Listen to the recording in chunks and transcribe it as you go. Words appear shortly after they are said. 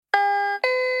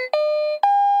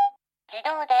自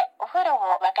動でお風呂を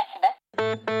沸かします。お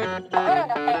風呂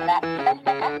の線は来まし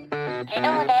たか？自動で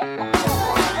お風呂を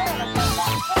沸かしま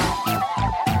す。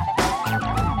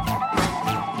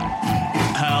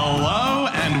 Hello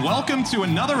and welcome to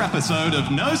another episode of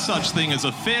No Such Thing as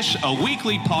a Fish, a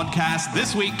weekly podcast.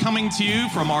 This week coming to you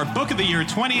from our Book of the Year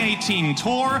 2018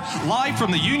 tour, live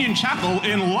from the Union Chapel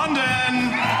in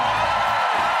London.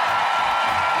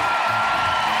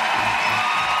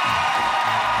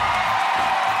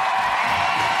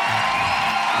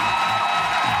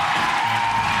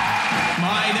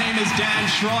 Dan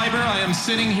Schreiber. I am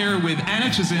sitting here with Anna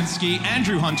Chazinski,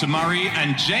 Andrew Hunter-Murray,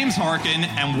 and James Harkin.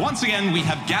 And once again, we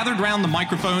have gathered around the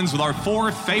microphones with our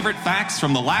 4 favorite facts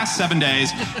from the last 7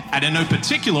 days. And in no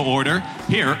particular order,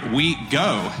 here we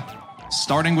go.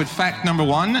 Starting with fact number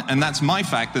 1, and that's my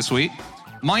fact this week.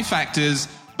 My fact is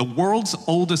the world's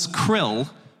oldest krill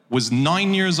was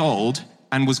 9 years old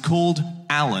and was called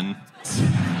Alan. It's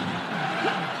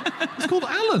called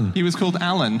Alan? He was called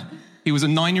Alan. He was a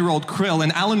 9-year-old krill,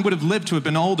 and Alan would have lived to have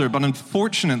been older, but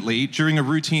unfortunately, during a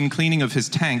routine cleaning of his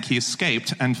tank, he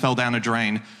escaped and fell down a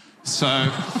drain. So,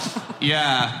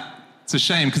 yeah, it's a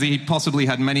shame, because he possibly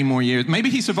had many more years.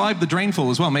 Maybe he survived the drainfall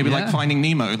as well, maybe like Finding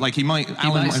Nemo. Like he might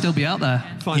still be out there.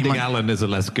 Finding Alan is a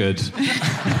less good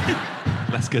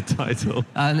title.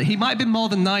 And he might have been more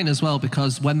than 9 as well,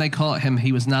 because when they caught him,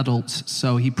 he was an adult,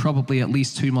 so he probably at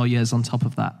least 2 more years on top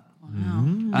of that.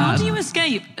 Wow. How do you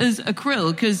escape as a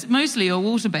krill? Because mostly you're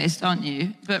water-based, aren't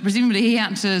you? But presumably he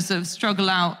had to sort of struggle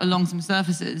out along some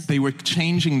surfaces. They were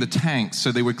changing the tanks,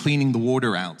 so they were cleaning the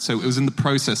water out. So it was in the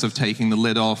process of taking the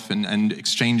lid off and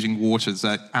exchanging waters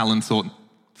that Alan thought,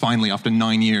 finally, after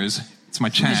 9 years, it's my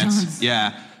chance.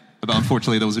 Yeah. But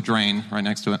unfortunately, there was a drain right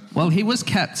next to it. Well, he was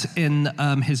kept in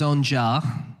his own jar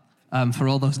for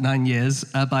all those 9 years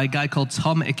by a guy called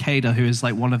Tom Ikeda, who is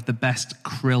like one of the best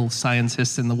krill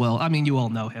scientists in the world. I mean, you all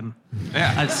know him.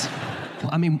 Yeah.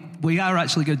 We are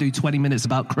actually going to do 20 minutes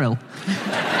about krill.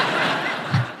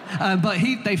 But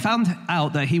they found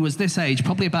out that he was this age,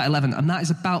 probably about 11, and that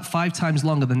is about 5 times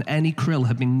longer than any krill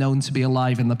had been known to be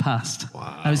alive in the past.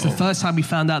 Wow. It was the first time we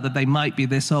found out that they might be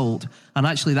this old, and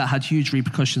actually that had huge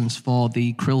repercussions for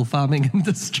the krill farming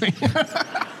industry.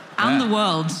 And the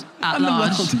world at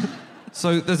large.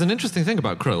 So there's an interesting thing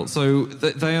about krill. So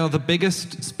they are the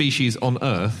biggest species on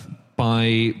Earth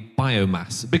by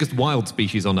biomass, biggest wild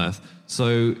species on Earth.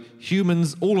 So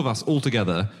humans, all of us all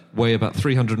together, weigh about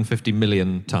 350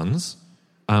 million tons.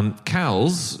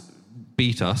 Cows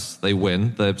beat us, they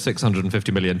win. They're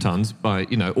 650 million tons by,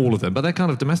 all of them, but they're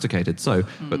kind of domesticated. So,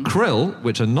 but krill,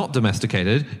 which are not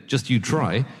domesticated, just you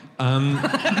try, can't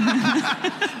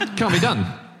be done.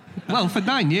 Well, for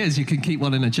 9 years, you can keep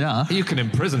one in a jar. You can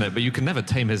imprison it, but you can never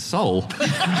tame his soul. Good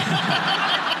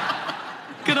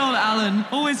old Alan.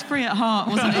 Always free at heart,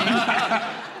 wasn't he?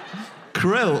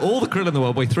 Krill, all the krill in the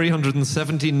world weigh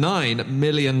 379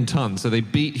 million tons. So they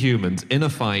beat humans in a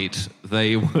fight.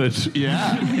 They would...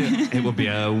 Yeah. It would be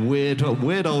a weird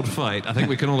old fight. I think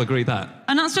we can all agree that.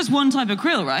 And that's just one type of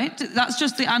krill, right? That's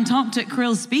just the Antarctic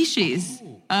krill species.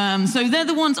 So they're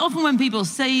the ones, often when people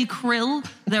say krill,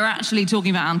 they're actually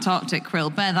talking about Antarctic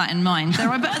krill. Bear that in mind. There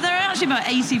are actually about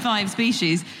 85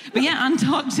 species. But yeah,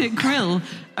 Antarctic krill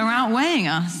are outweighing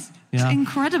us. Yeah. It's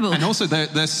incredible. And also,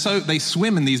 they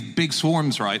swim in these big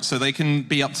swarms, right? So they can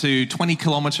be up to 20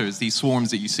 kilometers, these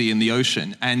swarms that you see in the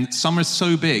ocean. And some are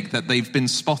so big that they've been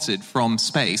spotted from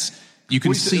space. You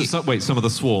can see... Wait, some of the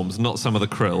swarms, not some of the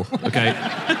krill, okay?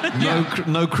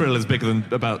 No krill is bigger than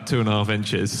about 2.5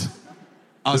 inches.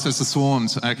 Oh, so it's the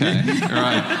swarms. Okay,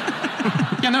 right.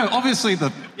 Yeah, no, obviously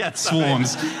the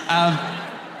swarms.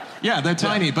 They're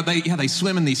tiny, but they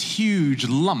swim in these huge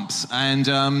lumps, and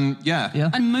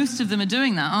And most of them are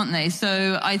doing that, aren't they?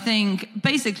 So I think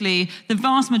basically the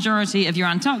vast majority of your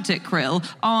Antarctic krill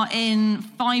are in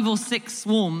 5 or 6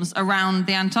 swarms around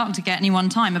the Antarctic at any one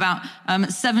time. About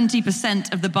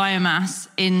 70% of the biomass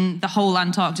in the whole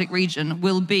Antarctic region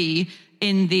will be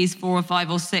in these 4 or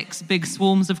 5 or 6 big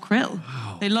swarms of krill.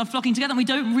 Wow. They love flocking together, and we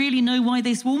don't really know why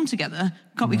they swarm together.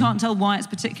 We can't tell why it's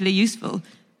particularly useful.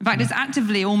 In fact, it's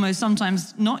actively almost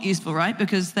sometimes not useful, right?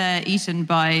 Because they're eaten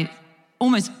by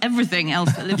almost everything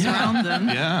else that lives around them.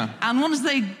 Yeah. And once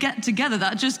they get together,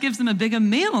 that just gives them a bigger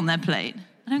meal on their plate.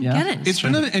 I don't get it. It's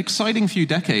been an exciting few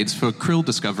decades for krill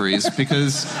discoveries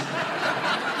because...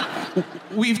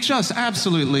 We've just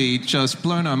absolutely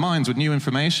blown our minds with new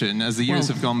information as the years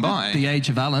have gone by. The Age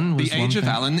of Alan was The Age of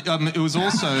Alan. It was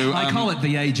also... I call it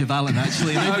the Age of Alan,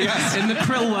 actually. Oh, yes. In the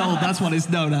krill world, that's what it's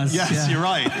known as. Yes, you're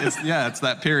right. It's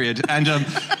that period. And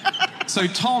So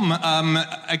Tom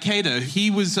Ikeda, he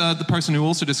was the person who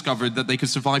also discovered that they could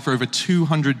survive for over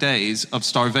 200 days of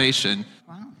starvation.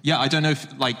 Wow. Yeah, I don't know if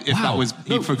that was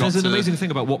he forgot. There's an amazing thing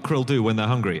about what krill do when they're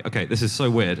hungry. Okay, this is so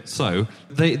weird. So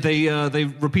they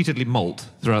repeatedly molt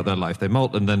throughout their life. They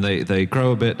molt and then they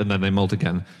grow a bit and then they molt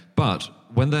again. But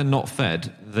when they're not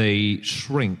fed, they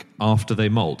shrink after they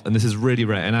molt, and this is really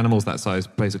rare in animals that size.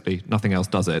 Basically, nothing else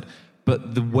does it.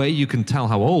 But the way you can tell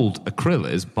how old a krill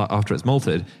is after it's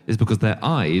molted is because their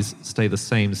eyes stay the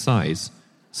same size.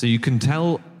 So you can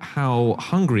tell how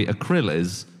hungry a krill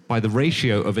is by the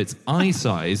ratio of its eye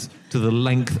size to the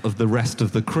length of the rest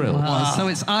of the krill. Wow. So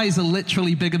its eyes are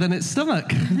literally bigger than its stomach.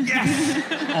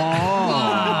 Yes!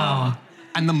 Wow.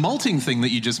 And the molting thing that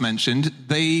you just mentioned,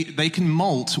 they can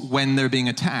molt when they're being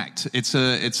attacked. It's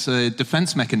a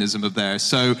defense mechanism of theirs.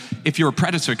 So if you're a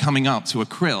predator coming up to a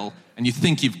krill and you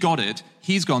think you've got it,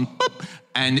 he's gone boop,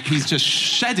 and he's just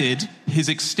shedded his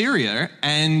exterior,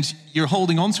 and you're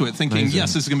holding onto it thinking, amazing.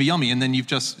 Yes, this is going to be yummy, and then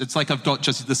it's like I've got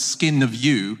just the skin of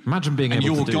you. Imagine being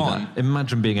able to do gone. that.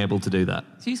 Imagine being able to do that.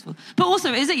 It's useful. But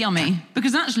also, is it yummy?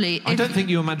 Because actually... I don't think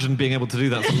you imagine being able to do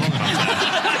that for long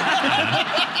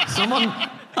enough.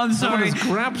 Someone has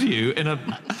grabbed you in a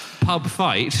pub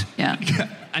fight. Yeah.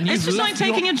 And it's just like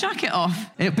taking your jacket off.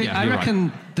 I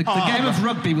reckon the game of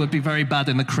rugby would be very bad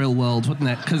in the krill world, wouldn't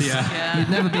it? Because you'd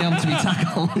never be able to be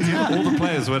tackled. All the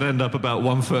players would end up about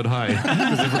 1 foot high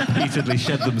because they've repeatedly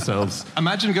shed themselves.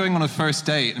 Imagine going on a first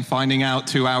date and finding out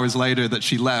 2 hours later that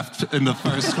she left in the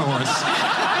first course.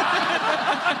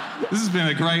 This has been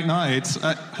a great night.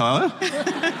 Hello?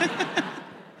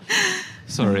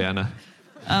 Sorry, Anna.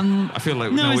 I feel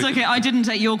like... No, it's okay. I didn't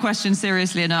take your question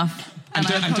seriously enough. And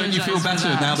don't you feel better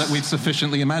now that we've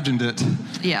sufficiently imagined it?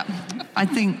 Yeah, I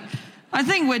think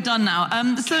we're done now.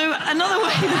 So another way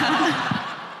that...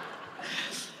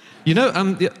 You know,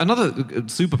 another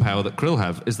superpower that krill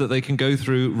have is that they can go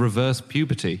through reverse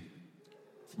puberty.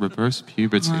 Reverse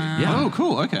puberty? Wow. Yeah. Oh,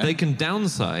 cool, okay. They can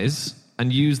downsize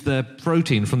and use their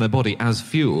protein from their body as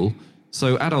fuel.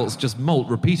 So adults just molt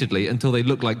repeatedly until they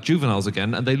look like juveniles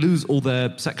again, and they lose all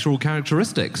their sexual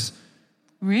characteristics.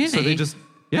 Really? So they just...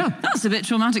 Yeah. That's a bit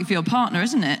traumatic for your partner,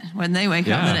 isn't it? When they wake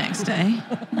up the next day.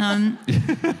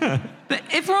 But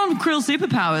if we're on krill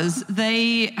superpowers,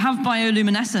 they have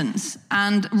bioluminescence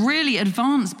and really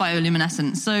advanced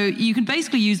bioluminescence. So you could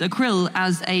basically use a krill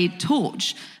as a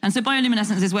torch. And so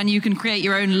bioluminescence is when you can create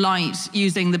your own light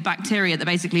using the bacteria that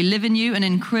basically live in you. And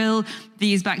in krill,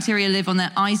 these bacteria live on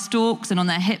their eye stalks and on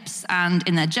their hips and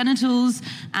in their genitals.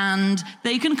 And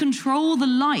they can control the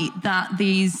light that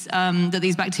these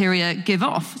bacteria give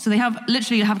off. So they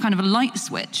literally have kind of a light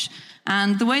switch.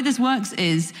 And the way this works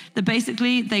is that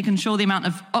basically they control the amount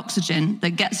of oxygen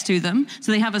that gets to them.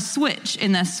 So they have a switch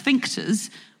in their sphincters,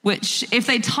 which if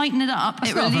they tighten it up,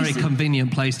 it releases... That's not a very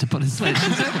convenient place to put a switch,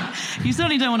 is it? You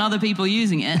certainly don't want other people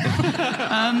using it.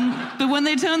 But when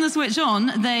they turn the switch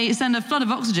on, they send a flood of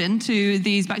oxygen to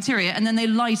these bacteria, and then they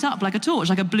light up like a torch,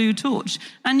 like a blue torch.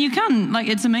 And you can,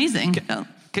 it's amazing.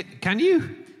 Can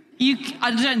you? I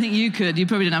don't think you could. You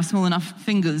probably don't have small enough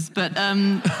fingers, but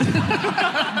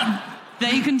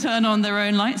they can turn on their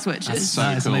own light switches.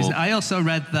 That's so cool. Amazing. I also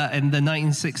read that in the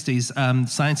 1960s,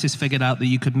 scientists figured out that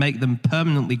you could make them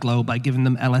permanently glow by giving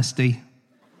them LSD.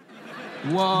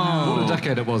 Whoa. What a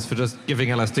decade it was for just giving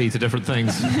LSD to different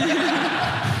things.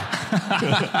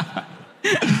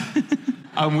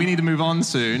 We need to move on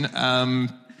soon.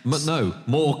 But no,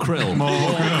 more krill. More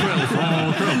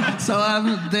krill. So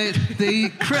the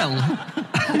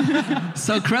krill...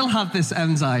 So krill have this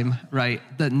enzyme, right,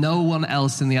 that no one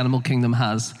else in the animal kingdom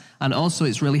has. And also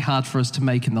it's really hard for us to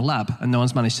make in the lab, and no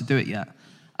one's managed to do it yet.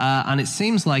 And it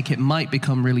seems like it might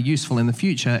become really useful in the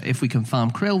future. If we can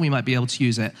farm krill, we might be able to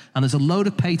use it. And there's a load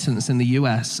of patents in the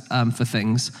US for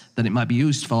things that it might be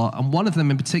used for. And one of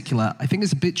them in particular, I think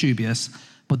is a bit dubious,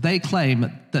 but they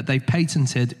claim that they've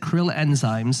patented krill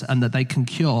enzymes and that they can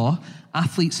cure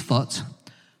athlete's foot,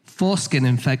 foreskin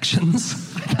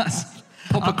infections.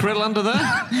 Pop a krill under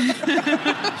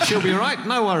there. She'll be all right,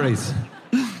 no worries.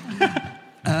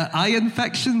 Eye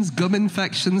infections, gum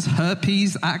infections,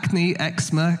 herpes, acne,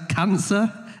 eczema,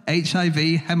 cancer, HIV,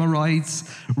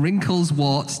 hemorrhoids, wrinkles,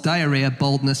 warts, diarrhea,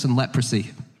 baldness, and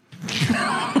leprosy.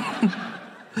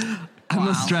 I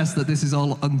must stress that this is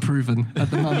all unproven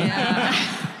at the moment.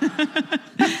 Yeah.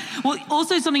 Well,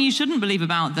 also something you shouldn't believe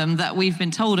about them that we've been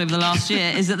told over the last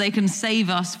year is that they can save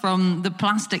us from the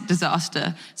plastic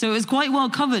disaster. So it was quite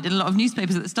well covered in a lot of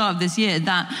newspapers at the start of this year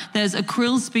that there's a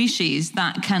krill species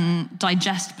that can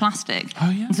digest plastic.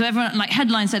 Oh, yeah. So everyone,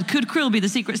 headline said, could krill be the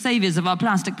secret saviors of our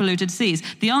plastic polluted seas?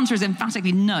 The answer is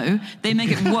emphatically no. They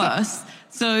make it worse.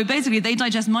 So basically, they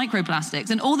digest microplastics,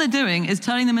 and all they're doing is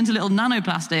turning them into little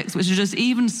nanoplastics, which are just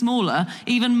even smaller,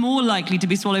 even more likely to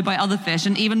be swallowed by other fish,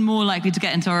 and even more likely to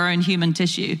get into our own human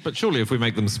tissue. But surely if we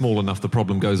make them small enough, the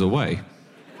problem goes away.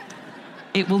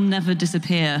 It will never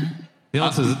disappear. The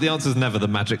answer's never the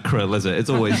magic krill, is it? It's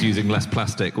always using less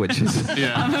plastic, which is...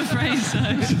 I'm afraid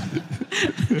so.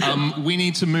 We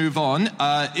need to move on.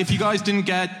 If you guys didn't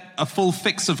get a full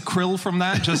fix of krill from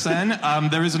that just then,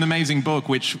 there is an amazing book,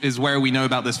 which is where we know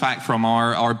about this fact from.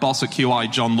 Our boss at QI,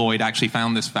 John Lloyd, actually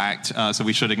found this fact, so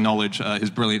we should acknowledge his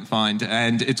brilliant find.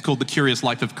 And it's called The Curious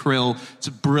Life of Krill. It's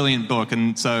a brilliant book,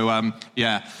 and so,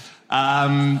 yeah.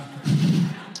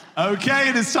 Okay,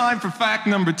 it is time for fact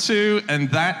number 2, and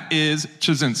that is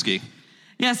Chazinski.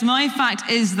 Yes, my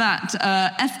fact is that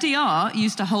FDR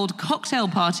used to hold cocktail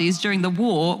parties during the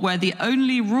war where the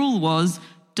only rule was,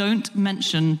 don't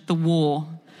mention the war.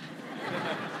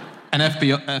 And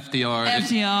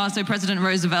FDR, so President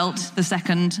Roosevelt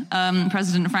II,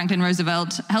 President Franklin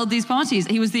Roosevelt, held these parties.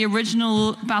 He was the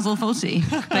original Basil Fawlty,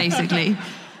 basically.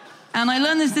 And I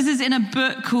learned this is in a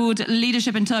book called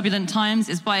Leadership in Turbulent Times.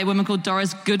 It's by a woman called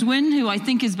Doris Goodwin, who I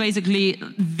think is basically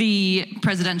the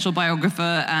presidential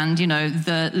biographer and, you know,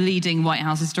 the leading White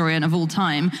House historian of all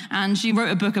time. And she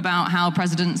wrote a book about how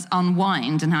presidents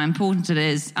unwind and how important it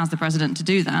is as the president to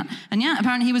do that. And yeah,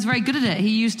 apparently he was very good at it. He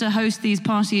used to host these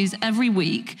parties every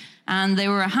week, and they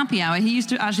were a happy hour. He used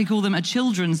to actually call them a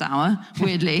children's hour,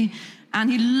 weirdly. And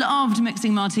he loved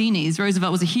mixing martinis.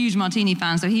 Roosevelt was a huge martini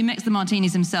fan, so he mixed the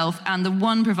martinis himself, and the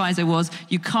one proviso was,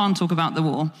 you can't talk about the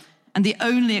war. And the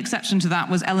only exception to that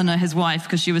was Eleanor, his wife,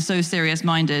 because she was so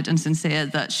serious-minded and sincere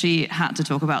that she had to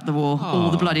talk about the war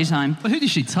all the bloody time. But who did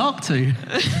she talk to?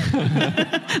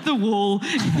 The wall.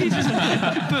 He just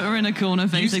put her in a corner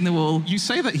facing the wall. You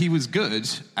say that he was good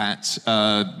at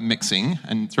mixing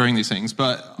and throwing these things,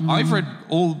 but I've read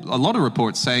a lot of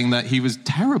reports saying that he was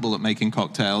terrible at making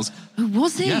cocktails. Oh,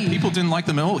 was he? Yeah, people didn't like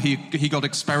them at all. He got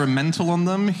experimental on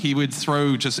them. He would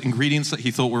throw just ingredients that he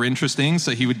thought were interesting.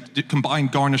 So he would combine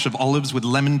garnish of olives with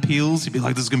lemon peels. He'd be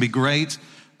like, this is going to be great.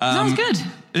 Sounds good.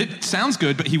 It sounds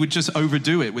good, but he would just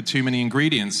overdo it with too many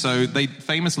ingredients. So they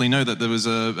famously know that there was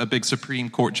a big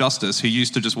Supreme Court justice who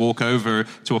used to just walk over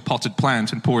to a potted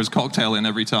plant and pour his cocktail in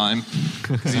every time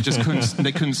because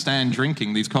they couldn't stand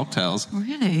drinking these cocktails.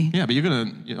 Really? Yeah, but you're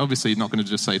obviously not going to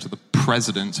just say to the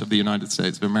President of the United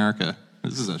States of America,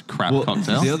 this is a crap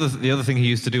cocktail. The other thing he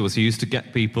used to do was he used to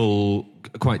get people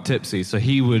quite tipsy. So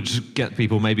he would get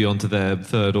people maybe onto their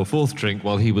third or fourth drink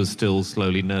while he was still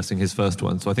slowly nursing his first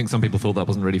one. So I think some people thought that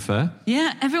wasn't really fair.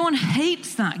 Yeah, everyone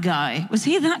hates that guy. Was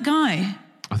he that guy?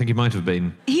 I think he might have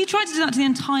been. He tried to do that to the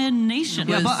entire nation.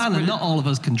 Yeah, but Anna, not all of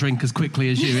us can drink as quickly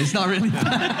as you. It's not really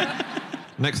fair.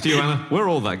 Next to you, Anna, we're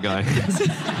all that guy.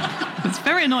 It's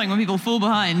very annoying when people fall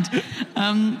behind.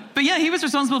 But yeah, he was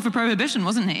responsible for prohibition,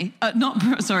 wasn't he?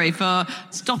 For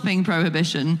stopping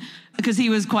prohibition, because he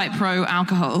was quite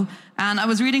pro-alcohol. And I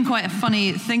was reading quite a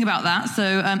funny thing about that.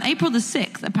 So April the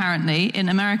 6th, apparently, in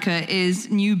America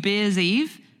is New Beer's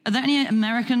Eve. Are there any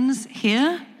Americans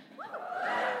here?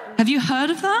 Have you heard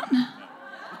of that?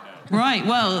 Right,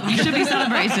 well, you should be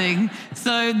celebrating.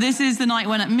 So this is the night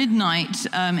when at midnight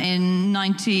in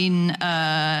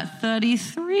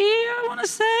 1933, I want to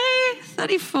say,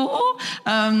 34,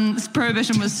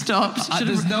 prohibition was stopped.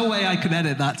 There's no way I can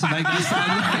edit that to make that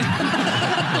sound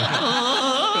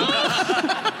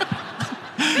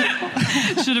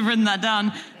right. Should have written that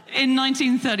down. In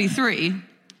 1933,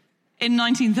 in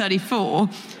 1934...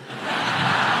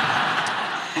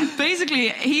 Basically,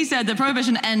 he said that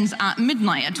prohibition ends at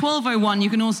midnight. At 12:01, you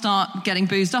can all start getting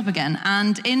boozed up again.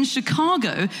 And in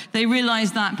Chicago, they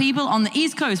realized that people on the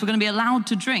East Coast were going to be allowed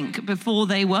to drink before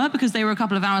they were, because they were a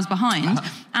couple of hours behind.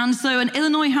 And so an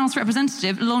Illinois House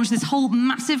representative launched this whole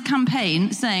massive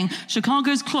campaign saying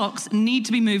Chicago's clocks need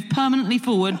to be moved permanently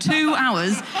forward 2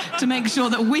 hours to make sure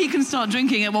that we can start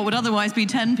drinking at what would otherwise be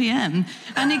 10 p.m.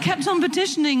 And he kept on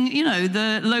petitioning,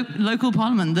 the local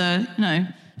parliament,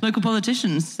 local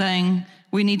politicians saying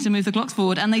we need to move the clocks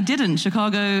forward, and they didn't.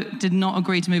 Chicago did not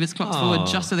agree to move its clocks forward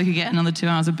just so they could get another 2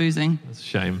 hours of boozing. That's a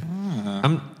shame.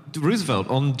 Roosevelt,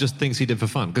 on just things he did for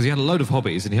fun, because he had a load of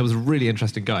hobbies and he was a really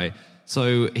interesting guy.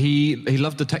 So he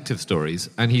loved detective stories,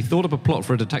 and he thought up a plot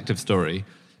for a detective story,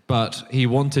 but he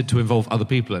wanted to involve other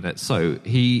people in it. So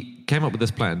he came up with this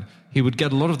plan. He would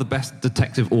get a lot of the best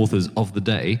detective authors of the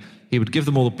day. He would give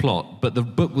them all the plot, but the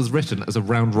book was written as a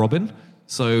round robin.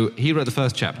 So he wrote the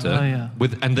first chapter,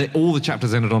 all the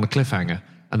chapters ended on a cliffhanger.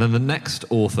 And then the next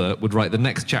author would write the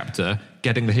next chapter,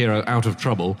 getting the hero out of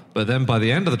trouble. But then by the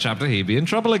end of the chapter, he'd be in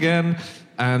trouble again.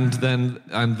 And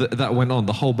that went on.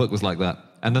 The whole book was like that.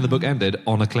 And then the book ended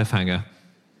on a cliffhanger.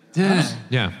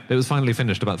 Yeah, it was finally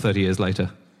finished about 30 years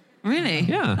later. Really?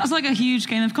 Yeah. That's like a huge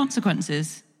game of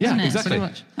consequences. Yeah, isn't it? exactly.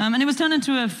 And it was turned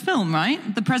into a film, right?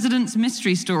 The President's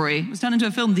Mystery Story. It was turned into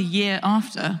a film the year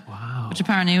after. Wow. Which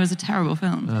apparently was a terrible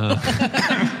film.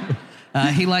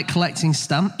 He liked collecting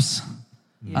stamps.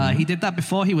 He did that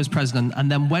before he was president,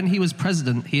 and then when he was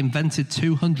president, he invented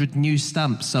 200 new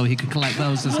stamps so he could collect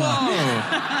those as well.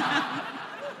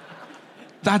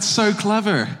 That's so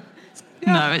clever.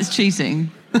 No, it's cheating.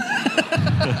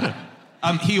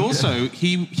 He also,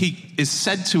 he is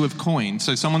said to have coined,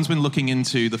 so someone's been looking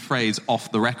into the phrase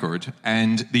off the record,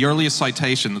 and the earliest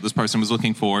citation that this person was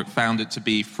looking for found it to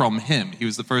be from him. He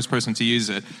was the first person to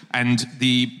use it, and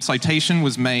the citation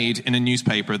was made in a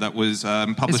newspaper that was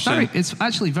published It's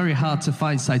actually very hard to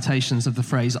find citations of the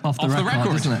phrase off the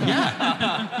record, isn't it?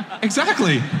 Yeah,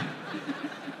 exactly.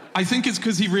 I think it's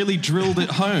because he really drilled it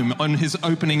home on his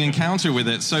opening encounter with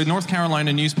it. So North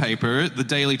Carolina newspaper, the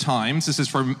Daily Times, this is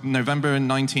from November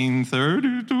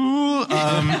 1932.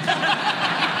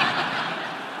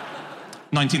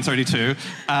 1932.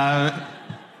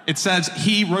 It says,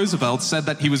 Roosevelt, said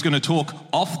that he was going to talk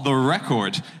off the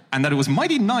record and that it was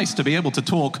mighty nice to be able to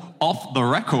talk off the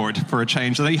record for a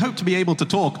change, that he hoped to be able to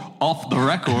talk off the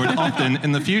record often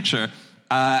in the future.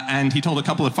 And he told a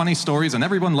couple of funny stories and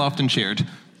everyone laughed and cheered.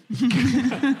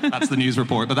 That's the news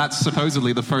report, but that's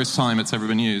supposedly the first time it's ever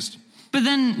been used. But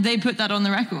then they put that on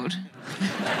the record.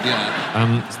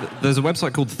 Yeah. There's a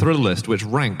website called Thrillist which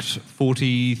ranked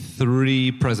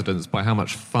 43 presidents by how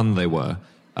much fun they were.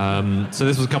 So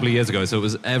this was a couple of years ago, so it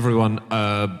was everyone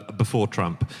before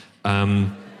Trump. Anyway.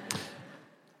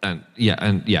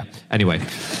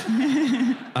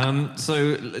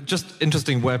 So just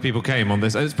interesting where people came on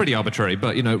this. It's pretty arbitrary,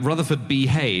 but, Rutherford B.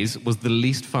 Hayes was the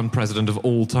least fun president of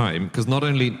all time because not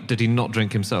only did he not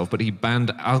drink himself, but he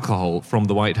banned alcohol from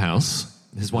the White House.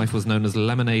 His wife was known as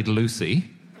Lemonade Lucy.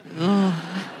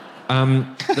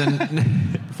 Then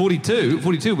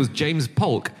 42 was James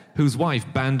Polk, whose wife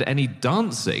banned any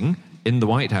dancing in the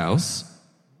White House.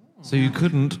 So you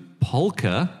couldn't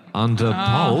polka under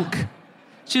Polk.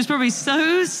 She was probably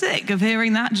so sick of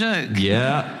hearing that joke.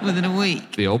 Yeah. Within a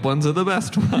week. The old ones are the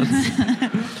best ones.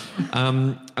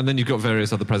 And then you've got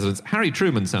various other presidents. Harry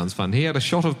Truman sounds fun. He had a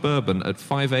shot of bourbon at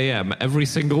 5 a.m. every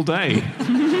single day. 5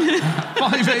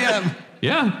 a.m.?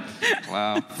 Yeah.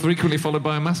 Wow. Frequently followed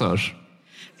by a massage.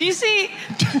 You see...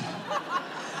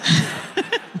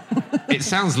 It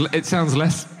sounds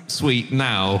less sweet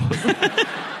now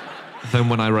than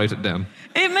when I wrote it down.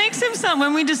 It makes him sound,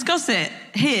 when we discuss it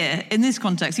here, in this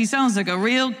context, he sounds like a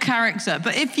real character.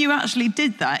 But if you actually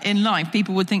did that in life,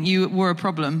 people would think you were a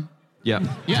problem. Yeah.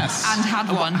 Yes. And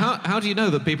had one. How do you know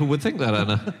that people would think that,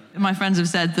 Anna? My friends have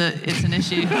said that it's an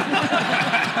issue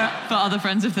for other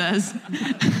friends of theirs.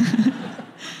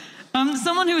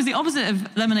 Someone who was the opposite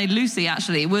of Lemonade Lucy,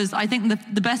 actually, was, I think,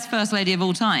 the best First Lady of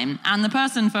all time. And the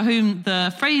person for whom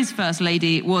the phrase First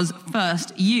Lady was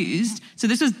first used, so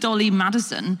this was Dolly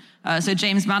Madison, so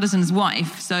James Madison's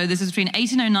wife. So this is between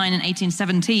 1809 and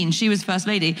 1817. She was First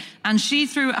Lady. And she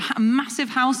threw a massive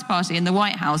house party in the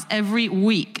White House every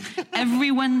week,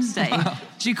 every Wednesday. Wow.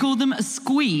 She called them a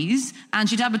squeeze, and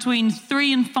she'd have between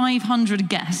 300 and 500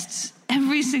 guests.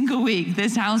 Every single week,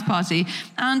 this house party.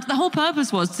 And the whole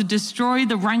purpose was to destroy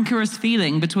the rancorous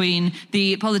feeling between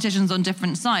the politicians on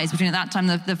different sides, between at that time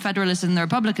the Federalists and the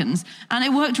Republicans. And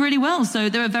it worked really well. So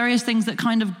there were various things that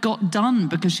kind of got done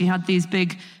because she had these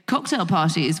big cocktail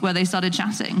parties where they started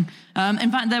chatting.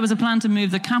 In fact, there was a plan to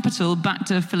move the capital back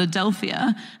to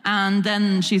Philadelphia. And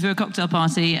then she threw a cocktail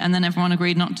party and then everyone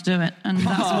agreed not to do it. And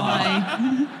that's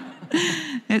why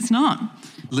it's not.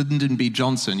 Lyndon B.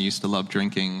 Johnson used to love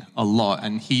drinking a lot,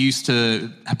 and he used to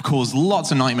have caused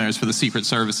lots of nightmares for the Secret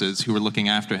Services who were looking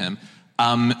after him.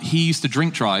 He used to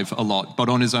drink drive a lot, but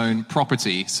on his own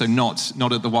property, so not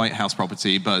at the White House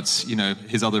property, but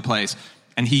his other place.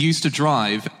 And he used to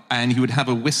drive, and he would have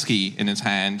a whiskey in his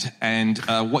hand, and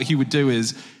what he would do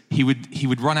is he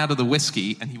would run out of the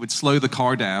whiskey, and he would slow the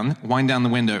car down, wind down the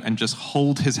window, and just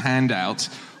hold his hand out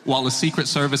while a Secret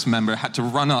Service member had to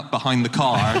run up behind the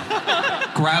car,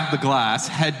 grab the glass,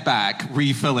 head back,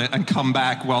 refill it, and come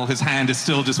back while his hand is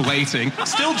still just waiting.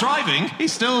 Still driving.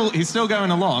 He's still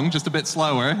going along, just a bit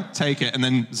slower, take it, and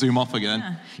then zoom off again.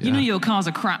 Yeah. You know your cars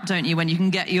are crap, don't you, when you can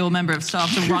get your member of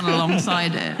staff to run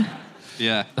alongside it?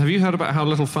 Yeah. Have you heard about how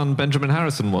little fun Benjamin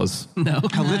Harrison was? No.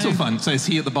 How little fun. So is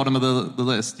he at the bottom of the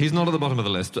list? He's not at the bottom of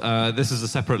the list. This is a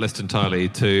separate list entirely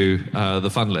to the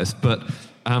fun list. But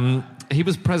he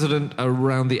was president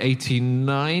around the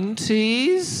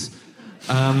 1890s.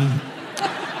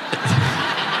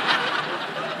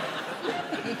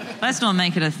 Let's not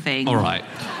make it a thing. All right.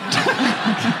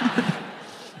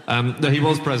 No, he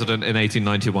was president in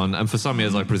 1891, and for some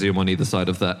years, I presume, on either side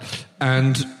of that.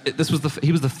 And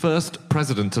he was the first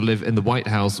president to live in the White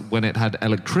House when it had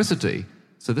electricity.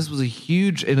 So this was a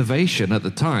huge innovation at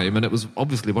the time, and it was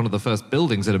obviously one of the first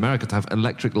buildings in America to have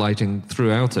electric lighting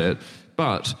throughout it.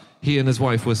 But he and his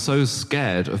wife were so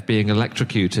scared of being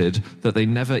electrocuted that they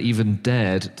never even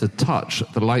dared to touch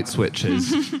the light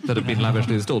switches that had been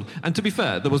lavishly installed. And to be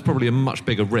fair, there was probably a much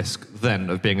bigger risk then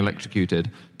of being electrocuted.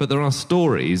 But there are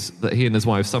stories that he and his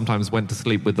wife sometimes went to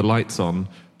sleep with the lights on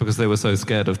because they were so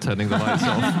scared of turning the lights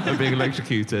off and being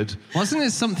electrocuted. Wasn't it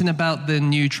something about the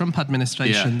new Trump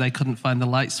administration? They couldn't find the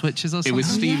light switches or something?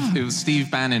 It was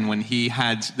Steve Bannon when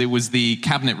it was the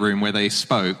cabinet room where they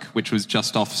spoke, which was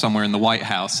just off somewhere in the White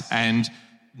House, and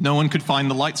no one could find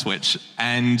the light switch,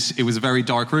 and it was a very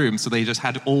dark room, so they just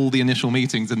had all the initial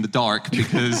meetings in the dark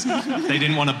because they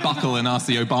didn't want to buckle and ask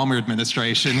the Obama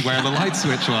administration where the light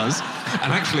switch was.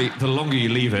 And actually, the longer you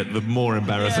leave it, the more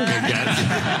embarrassing it gets.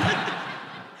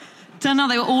 Turned out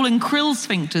they were all in krill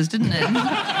sphincters, didn't it?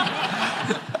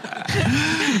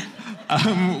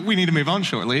 We need to move on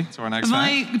shortly to our next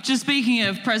fact. Just speaking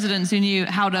of presidents who knew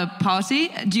how to party,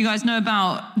 do you guys know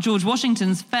about George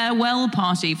Washington's farewell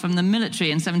party from the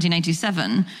military in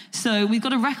 1787? So we've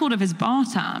got a record of his bar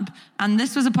tab, and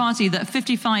this was a party that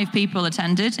 55 people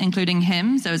attended, including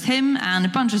him. So it was him and a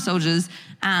bunch of soldiers,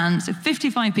 and so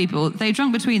 55 people. They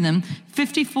drank between them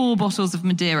 54 bottles of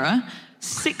Madeira,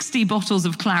 60 bottles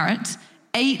of claret,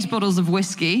 8 bottles of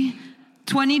whiskey,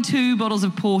 22 bottles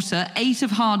of porter, 8 of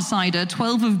hard cider,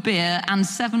 12 of beer, and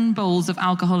 7 bowls of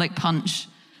alcoholic punch.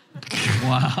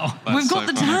 Wow. We've got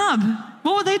the tab.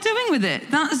 What were they doing with it?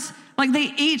 That's like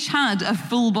they each had a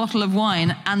full bottle of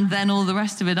wine and then all the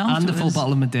rest of it afterwards. And a full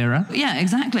bottle of Madeira. Yeah,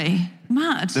 exactly.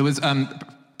 Mad. There was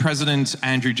President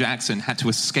Andrew Jackson had to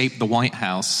escape the White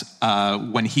House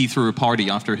when he threw a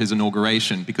party after his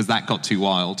inauguration because that got too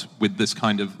wild with this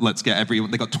kind of let's get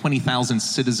everyone. They got 20,000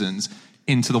 citizens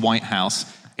into the White House.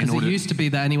 It used to be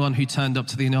that anyone who turned up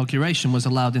to the inauguration was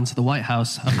allowed into the White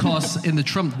House. Of course, in the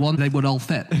Trump one, they would all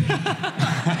fit.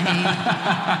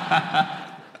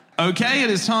 Okay, it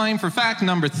is time for fact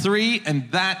number 3,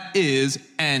 and that is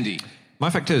Andy. My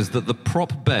fact is that the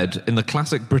prop bed in the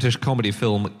classic British comedy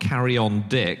film Carry On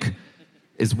Dick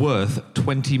is worth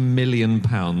 £20 million.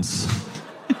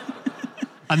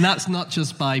 And that's not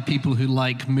just by people who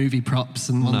like movie props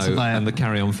and want to buy it. And the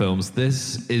Carry On films.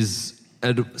 This is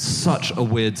such a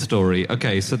weird story.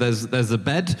 Okay, so there's a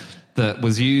bed that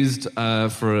was used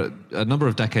for a number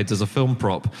of decades as a film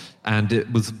prop, and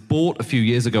it was bought a few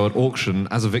years ago at auction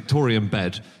as a Victorian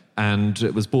bed, and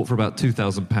it was bought for about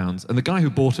 £2,000. And the guy who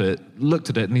bought it looked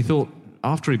at it, and he thought,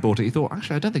 after he bought it, he thought,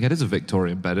 actually, I don't think it is a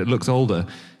Victorian bed. It looks older.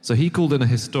 So he called in a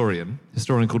historian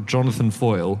called Jonathan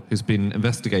Foyle, who's been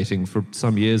investigating for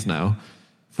some years now.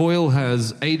 Foyle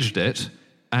has aged it,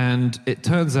 and it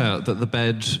turns out that the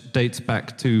bed dates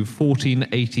back to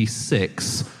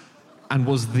 1486 and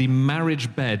was the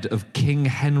marriage bed of King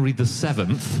Henry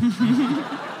VII.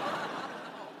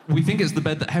 We think it's the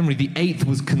bed that Henry VIII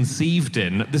was conceived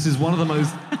in. This is one of the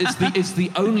most... It's the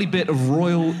only bit of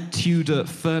royal Tudor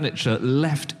furniture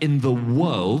left in the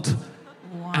world.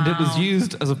 Wow. And it was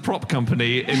used as a prop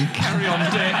company in Carry On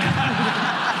Dick.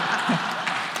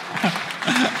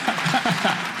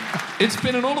 It's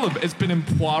been in all of them. It's been in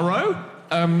Poirot.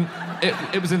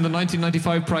 It was in the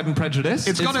 1995 Pride and Prejudice.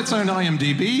 It's got its own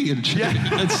IMDb.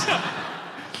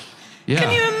 Yeah.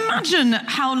 Can you imagine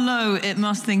how low it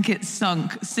must think it's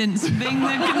sunk since being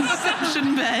the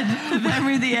conception bed of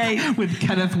Henry VIII? With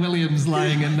Kenneth Williams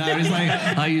lying in there. He's like,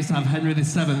 I used to have Henry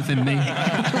VII in me.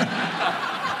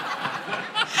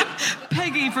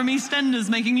 Peggy from EastEnders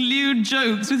making lewd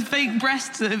jokes with fake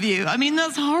breasts of you. I mean,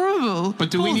 that's horrible.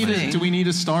 But do we need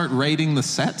to start rating the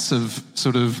sets of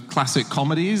sort of classic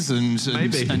comedies and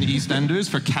EastEnders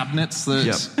for cabinets that...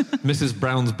 Yep. Mrs.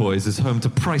 Brown's Boys is home to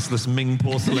priceless Ming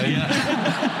porcelain.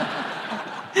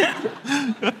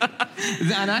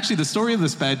 And actually, the story of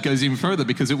this bed goes even further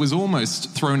because it was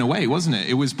almost thrown away, wasn't it?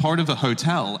 It was part of a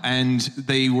hotel, and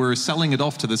they were selling it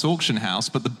off to this auction house,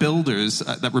 but the builders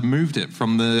that removed it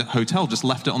from the hotel just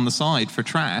left it on the side for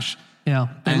trash. Yeah,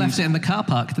 they left it in the car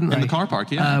park, didn't they? In the car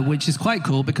park, yeah. Which is quite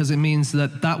cool because it means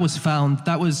that was found,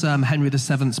 that was Henry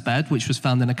VII's bed, which was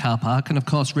found in a car park, and of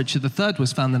course Richard III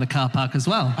was found in a car park as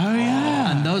well. Oh,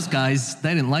 yeah. And those guys,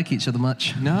 they didn't like each other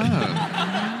much. No.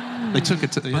 They took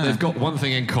it to... But they've got one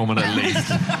thing in common at least.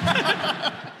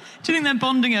 Do you think they're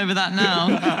bonding over that now?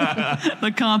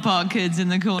 The car park kids in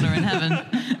the corner in heaven.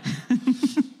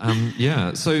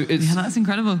 Yeah, so it's... Yeah, that's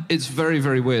incredible. It's very,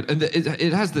 very weird. And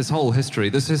it has this whole history.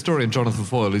 This historian, Jonathan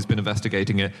Foyle, who's been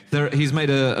investigating it, he's made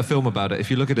a film about it.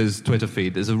 If you look at his Twitter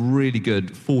feed, there's a really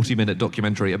good 40-minute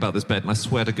documentary about this bed, and I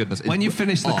swear to goodness... When you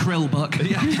finish the Krill book.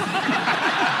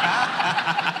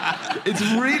 It's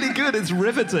really good. It's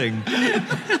riveting.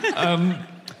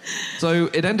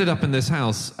 So it ended up in this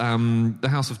house, the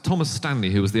house of Thomas Stanley,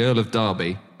 who was the Earl of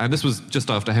Derby. And this was just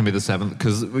after Henry VII,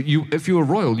 because if you were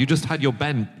royal, you just had your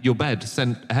bed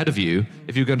sent ahead of you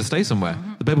if you were going to stay somewhere.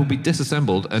 The bed would be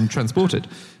disassembled and transported.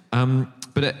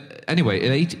 Anyway,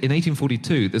 in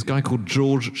 1842, this guy called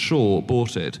George Shaw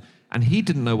bought it. And he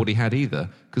didn't know what he had either,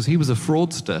 because he was a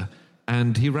fraudster.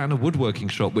 And he ran a woodworking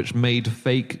shop which made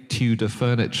fake Tudor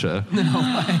furniture. No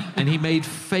way. And he made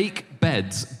fake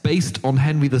beds based on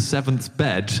Henry VII's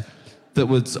bed that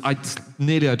was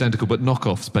nearly identical, but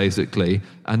knockoffs, basically,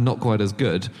 and not quite as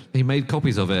good. He made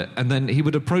copies of it, and then he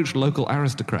would approach local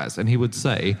aristocrats, and he would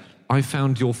say, I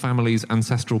found your family's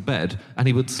ancestral bed, and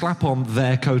he would slap on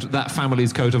that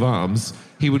family's coat of arms.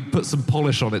 He would put some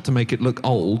polish on it to make it look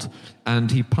old,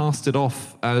 and he passed it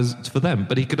off as for them.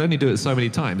 But he could only do it so many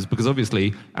times, because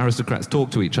obviously aristocrats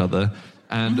talk to each other,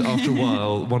 and after a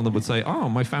while, one of them would say, oh,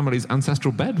 my family's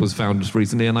ancestral bed was found just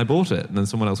recently, and I bought it. And then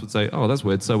someone else would say, oh, that's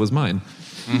weird, so was mine.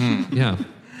 Mm-hmm.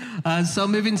 Yeah. So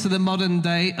moving to the modern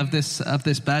day of this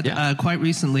bed, quite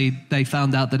recently they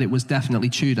found out that it was definitely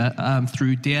Tudor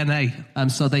through DNA.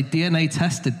 So they DNA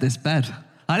tested this bed.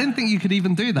 I didn't think you could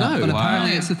even do that, but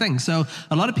apparently it's a thing. So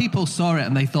a lot of people saw it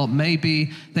and they thought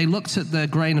maybe, they looked at the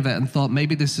grain of it and thought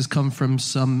maybe this has come from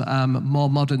some more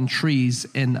modern trees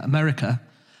in America.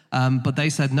 But they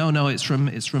said, no, it's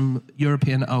from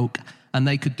European oak. And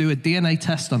they could do a DNA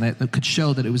test on it that could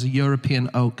show that it was a European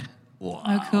oak. Wow.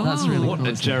 Oh, cool. That's really What cool.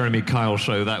 a Jeremy Kyle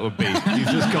show that would be. You've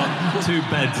just got two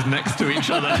beds next to each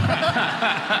other.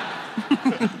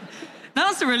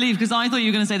 That's a relief, because I thought you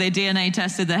were going to say they DNA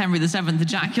tested the Henry VII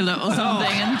ejaculate or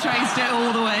something and traced it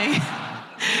all the way.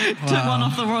 Took one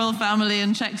off the royal family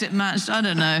and checked it matched. I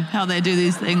don't know how they do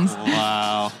these things.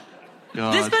 Wow.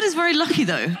 God. This bed is very lucky,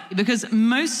 though, because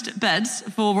most beds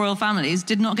for royal families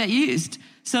did not get used.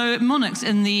 So monarchs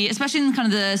especially in kind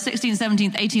of the 16th,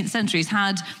 17th, 18th centuries,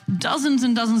 had dozens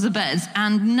and dozens of beds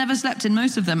and never slept in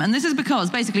most of them. And this is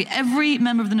because basically every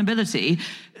member of the nobility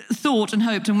thought and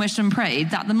hoped and wished and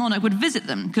prayed that the monarch would visit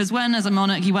them. Because when, as a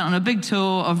monarch, you went on a big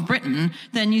tour of Britain,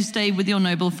 then you stayed with your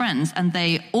noble friends. And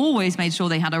they always made sure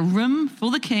they had a room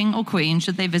for the king or queen,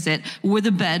 should they visit, with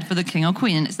a bed for the king or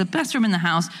queen. And it's the best room in the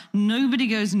house. Nobody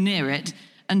goes near it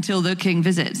until the king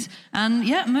visits. And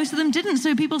yeah, most of them didn't,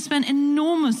 so people spent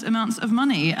enormous amounts of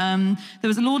money. There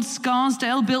was a Lord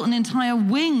Scarsdale built an entire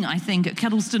wing, I think, at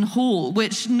Kedleston Hall,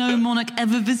 which no monarch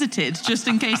ever visited, just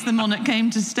in case the monarch came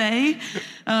to stay.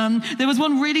 There was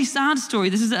one really sad story.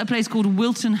 This is at a place called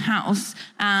Wilton House,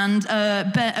 and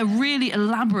a really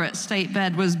elaborate state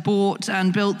bed was bought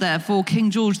and built there for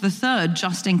King George III,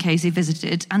 just in case he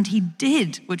visited, and he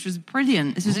did, which was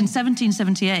brilliant. This was in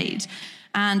 1778.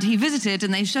 And he visited,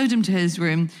 and they showed him to his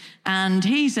room, and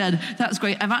he said, that's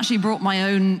great, I've actually brought my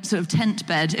own sort of tent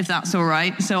bed, if that's all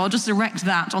right, so I'll just erect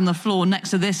that on the floor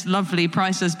next to this lovely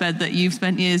priceless bed that you've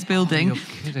spent years building. Oh, you're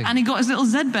kidding. And he got his little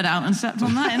Z bed out and slept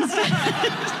on that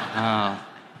instead.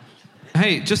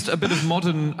 Hey, just a bit of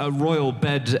modern royal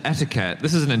bed etiquette.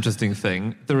 This is an interesting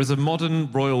thing. There is a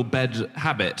modern royal bed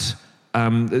habit.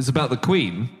 It's about the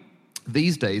Queen.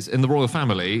 These days, in the royal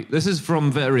family, this is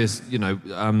from various,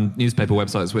 newspaper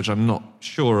websites, which I'm not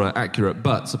sure are accurate,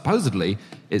 but supposedly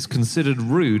it's considered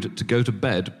rude to go to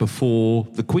bed before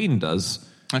the Queen does.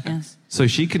 Okay. Yes. So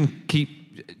she can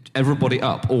keep everybody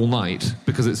up all night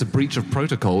because it's a breach of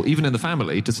protocol, even in the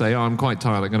family, to say, oh, I'm quite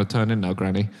tired, I'm going to turn in now,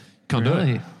 Granny. Can't do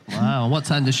it. Wow. What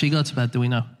time does she go to bed, do we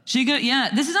know?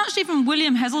 This is actually from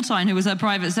William Heseltine, who was her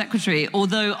private secretary,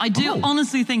 although I do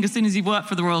honestly think as soon as you work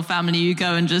for the royal family, you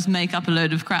go and just make up a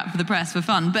load of crap for the press for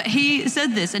fun. But he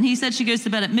said this, and he said she goes to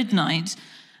bed at midnight.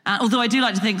 Although I do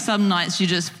like to think some nights she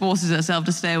just forces herself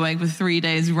to stay awake for 3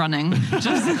 days running.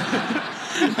 Just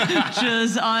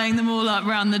eyeing them all up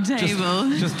round the table.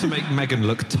 Just to make Meghan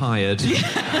look tired.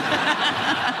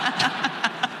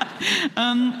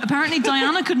 Apparently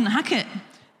Diana couldn't hack it.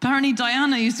 Apparently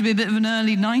Diana used to be a bit of an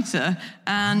early nighter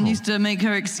and used to make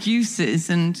her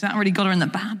excuses, and that really got her in the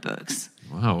bad books.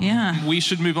 Wow. Yeah. We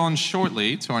should move on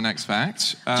shortly to our next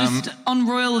fact. Just on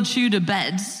royal Tudor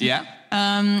beds. Yeah.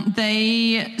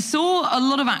 They saw a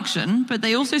lot of action, but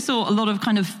they also saw a lot of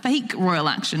kind of fake royal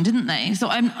action, didn't they? So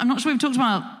I'm not sure we've talked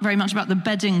very much about the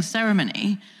bedding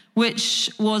ceremony, which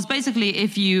was basically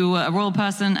if you were a royal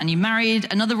person and you married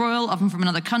another royal, often from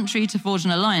another country, to forge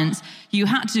an alliance, you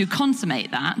had to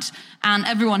consummate that, and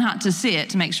everyone had to see it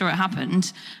to make sure it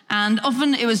happened. And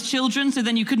often it was children, so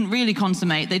then you couldn't really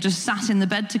consummate. They just sat in the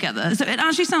bed together. So it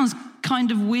actually sounds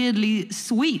kind of weirdly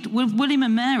sweet. With William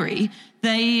and Mary,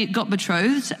 they got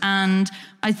betrothed, and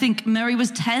I think Mary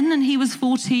was 10 and he was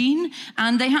 14,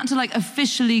 and they had to like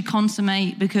officially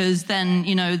consummate because then,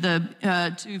 you know,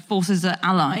 the two forces are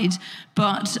allied.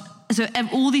 But so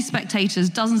all these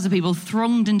spectators, dozens of people,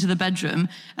 thronged into the bedroom,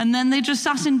 and then they just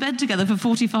sat in bed together for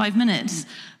 45 minutes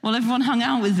while everyone hung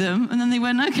out with them, and then they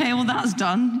went, okay, well, that's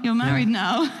done. You're married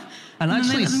now. And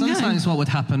actually, sometimes what would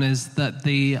happen is that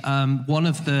the one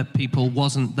of the people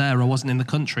wasn't there or wasn't in the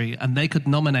country, and they could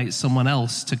nominate someone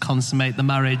else to consummate the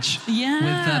marriage with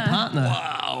their partner.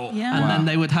 Wow. Yeah. And then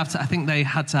they would have to, I think they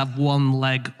had to have one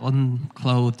leg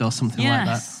unclothed or something like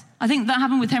that. I think that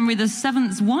happened with Henry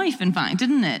VII's wife, in fact,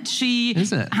 didn't it? She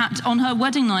had, on her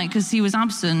wedding night, because he was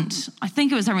absent, I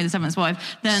think it was Henry VII's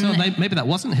wife, then... So maybe that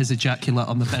wasn't his ejaculate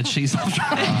on the bed sheets after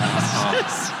all.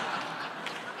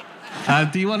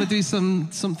 Do you want to do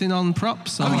something on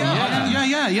props? Or?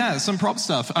 Yeah. Some prop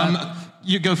stuff.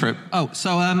 You go for it.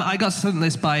 So I got sent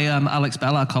this by Alex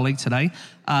Bell, our colleague today,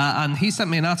 and he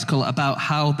sent me an article about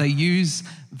how they use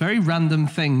very random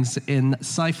things in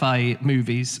sci-fi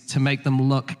movies to make them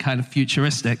look kind of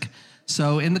futuristic.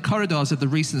 So in the corridors of the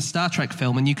recent Star Trek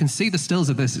film, and you can see the stills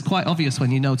of this, it's quite obvious when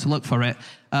you know to look for it,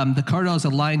 the corridors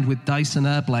are lined with Dyson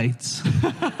Airblades.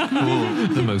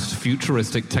 The most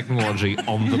futuristic technology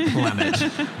on the planet.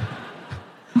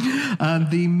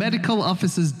 The medical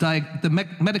officers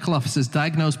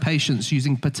diagnose patients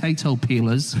using potato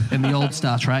peelers in the old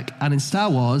Star Trek, and in Star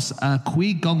Wars,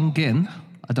 Qui-Gon Jinn.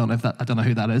 I don't know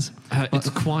who that is. It's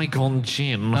Qui-Gon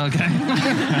Jinn. Okay.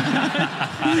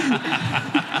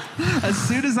 As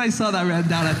soon as I saw that written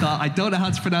down, I thought, I don't know how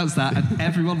to pronounce that, and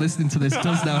everyone listening to this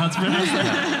does know how to pronounce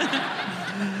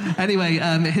that. Anyway,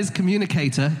 his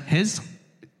communicator,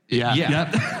 Yeah.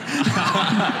 Yep.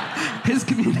 His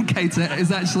communicator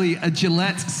is actually a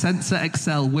Gillette Sensor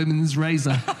XL women's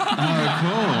razor. Oh,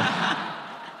 cool.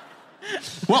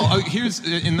 Well, here's,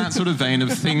 in that sort of vein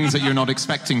of things that you're not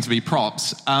expecting to be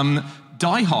props,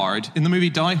 Die Hard, in the movie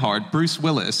Die Hard, Bruce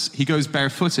Willis, he goes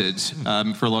barefooted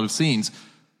for a lot of scenes.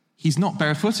 He's not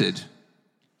barefooted.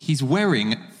 He's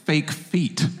wearing fake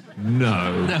feet.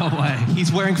 No. No way.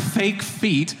 He's wearing fake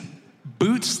feet,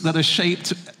 boots that are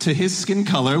shaped to his skin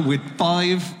color with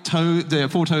 4 toes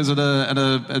and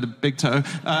a big toe.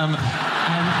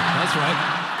 That's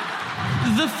right.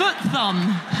 The foot thumb,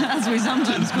 as we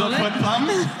sometimes call The it. foot thumb?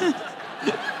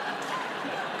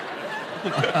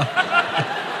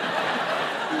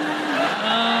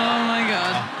 Oh my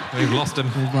God. We've lost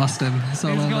him. It's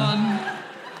all He's over. gone.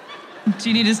 Do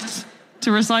you need us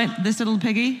to recite this little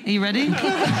piggy? Are you ready?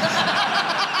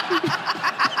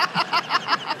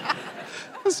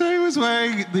 So he was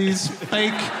wearing these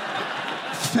fake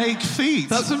feet.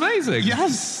 That's amazing.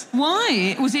 Yes.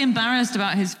 Why? Was he embarrassed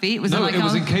about his feet? Was No, it like it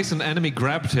was in case an enemy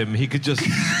grabbed him, he could just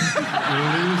leave the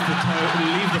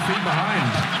feet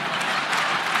behind.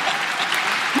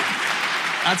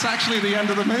 That's actually the end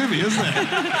of the movie, isn't it?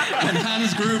 When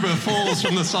Hans Gruber falls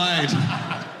from the side.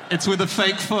 It's with a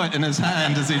fake foot in his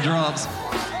hand as he drops.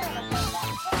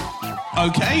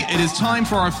 Okay, it is time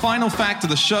for our final fact of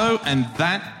the show, and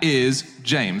that is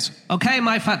James. Okay,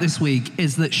 my fact this week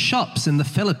is that shops in the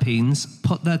Philippines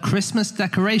put their Christmas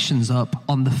decorations up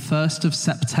on the 1st of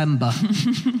September.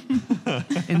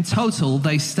 In total,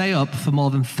 they stay up for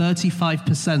more than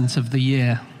 35% of the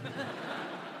year.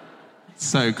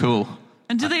 So cool.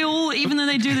 And do they all, even though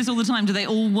they do this all the time, do they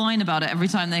all whine about it every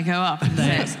time they go up and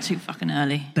say it's too fucking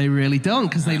early? They really don't,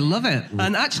 because they love it.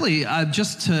 And actually,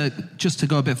 just to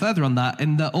go a bit further on that,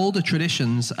 in the older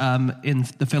traditions in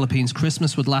the Philippines,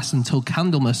 Christmas would last until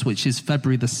Candlemas, which is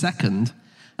February the 2nd.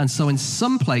 And so in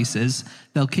some places,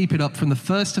 they'll keep it up from the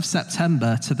 1st of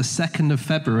September to the 2nd of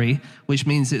February, which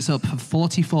means it's up for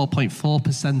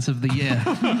 44.4% of the year.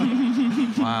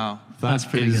 Wow. That's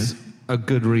pretty good. A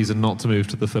good reason not to move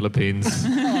to the Philippines.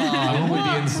 Along with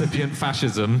the incipient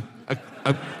fascism,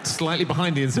 slightly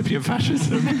behind the incipient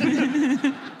fascism.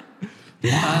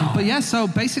 But yeah, so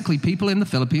basically people in the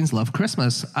Philippines love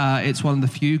Christmas. It's one of the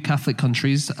few Catholic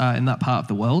countries in that part of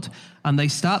the world. And they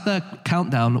start their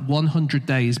countdown 100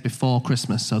 days before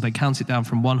Christmas. So they count it down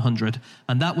from 100.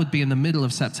 And that would be in the middle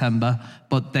of September.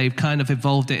 But they've kind of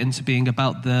evolved it into being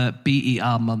about the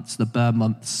BER months, the Burr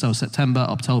months. So September,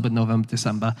 October, November,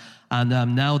 December. And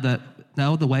now the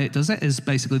way it does it is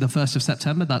basically the 1st of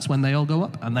September. That's when they all go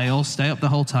up. And they all stay up the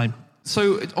whole time.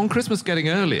 So on Christmas getting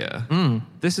earlier,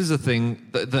 this is a thing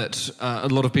that a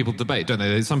lot of people debate, don't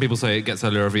they? Some people say it gets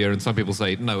earlier every year, and some people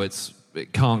say, no, it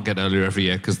can't get earlier every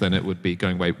year because then it would be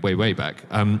going way, way, way back.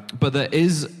 But there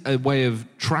is a way of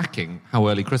tracking how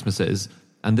early Christmas is,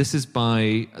 and this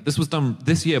was done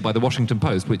this year by the Washington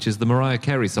Post, which is the Mariah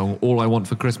Carey song, All I Want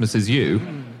for Christmas Is You.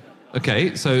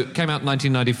 Okay, so it came out in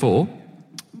 1994.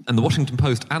 And the Washington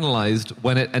Post analysed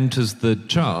when it enters the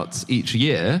charts each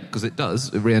year, because it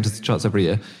re-enters the charts every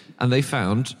year, and they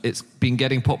found it's been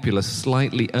getting popular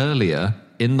slightly earlier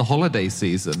in the holiday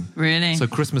season. Really? So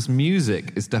Christmas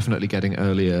music is definitely getting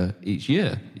earlier each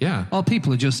year. Yeah. Well,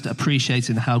 people are just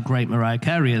appreciating how great Mariah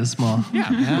Carey is more.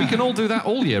 Yeah. We can all do that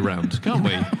all year round, can't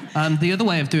we? The other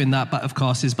way of doing that, but of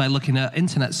course, is by looking at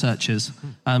internet searches.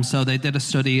 So they did a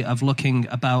study of looking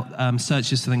about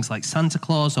searches for things like Santa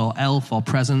Claus or elf or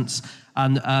presents,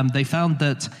 and they found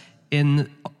that in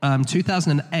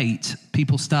 2008,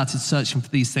 people started searching for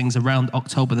these things around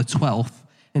October the 12th.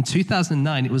 In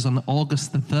 2009, it was on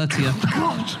August the 30th. Oh,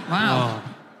 God. Wow.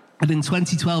 And in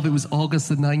 2012, it was August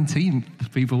the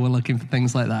 19th. People were looking for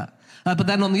things like that. But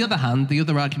then on the other hand, the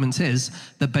other argument is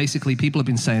that basically people have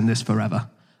been saying this forever.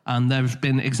 And there have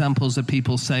been examples of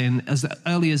people saying, as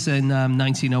early as in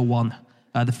 1901,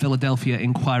 the Philadelphia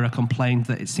Inquirer complained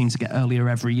that it seemed to get earlier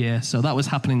every year. So that was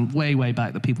happening way, way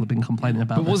back, that people have been complaining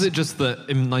about. But was it just that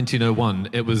in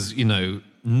 1901, it was,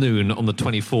 noon on the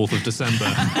 24th of December?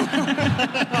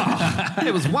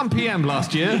 It was 1 p.m.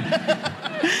 last year.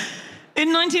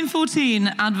 In 1914,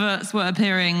 adverts were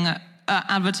appearing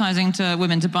advertising to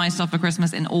women to buy stuff for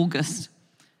Christmas in August.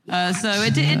 So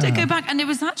it did go back, and it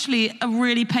was actually a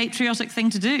really patriotic thing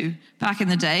to do back in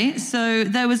the day. So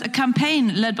there was a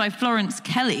campaign led by Florence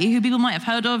Kelly, who people might have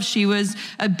heard of. She was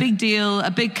a big deal,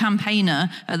 a big campaigner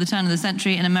at the turn of the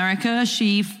century in America.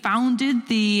 She founded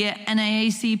the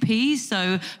NAACP,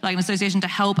 so like an association to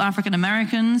help African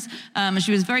Americans.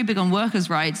 She was very big on workers'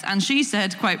 rights, and she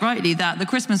said quite rightly that the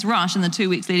Christmas rush in the 2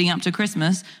 weeks leading up to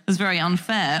Christmas was very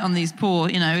unfair on these poor,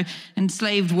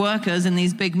 enslaved workers in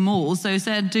these big malls. So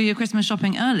said, do your Christmas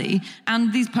shopping early.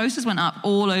 And these posters went up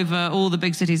all over all the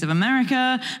big cities of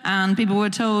America, and people were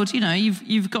told,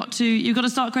 you've got to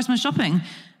start Christmas shopping.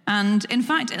 And in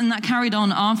fact, and that carried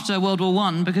on after World War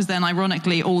I, because then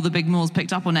ironically all the big malls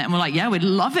picked up on it and were like, yeah, we'd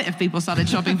love it if people started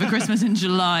shopping for Christmas in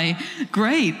July.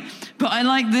 Great. But I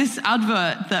like this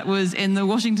advert that was in the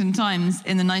Washington Times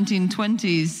in the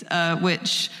 1920s,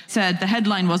 which said, it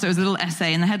was a little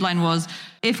essay, and the headline was,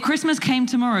 "If Christmas came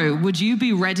tomorrow, would you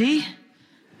be ready?"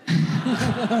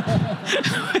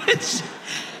 Which,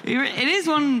 it is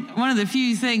one of the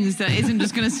few things that isn't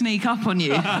just going to sneak up on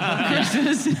you.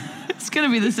 It's going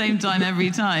to be the same time every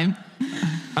time.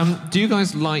 Do you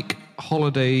guys like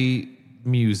holiday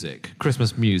music,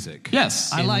 Christmas music?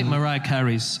 Yes. I like Mariah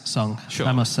Carey's song, Sure.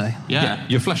 I must say. Yeah.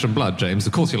 You're flesh and blood, James.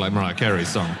 Of course you like Mariah Carey's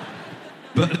song.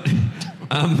 But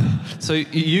so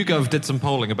YouGov did some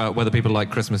polling about whether people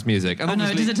like Christmas music. And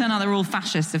no, does it turn out they're all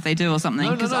fascists if they do or something?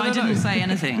 No, Because I didn't say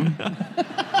anything.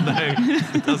 No,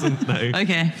 it doesn't, no.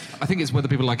 Okay. I think it's whether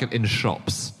people like it in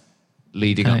shops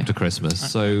leading up to Christmas.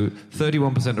 So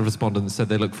 31% of respondents said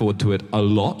they look forward to it a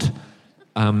lot.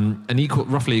 An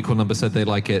roughly equal number said they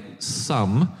like it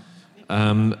some.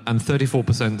 And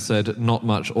 34% said not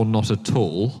much or not at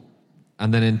all.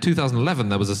 And then in 2011,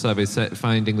 there was a survey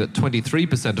finding that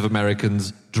 23% of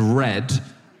Americans dread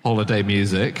holiday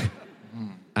music.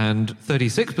 And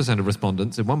 36% of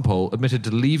respondents in one poll admitted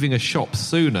to leaving a shop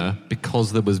sooner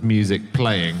because there was music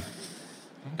playing.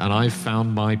 And I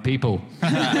found my people.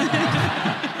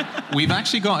 We've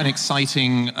actually got an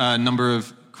exciting number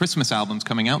of Christmas albums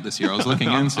coming out this year. I was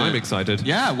looking into it. I'm excited.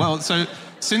 Yeah, well, so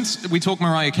since we talk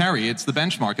Mariah Carey, it's the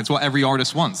benchmark. It's what every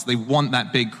artist wants. They want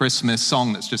that big Christmas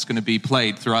song that's just going to be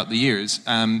played throughout the years.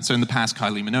 So in the past,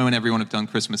 Kylie Minogue and everyone have done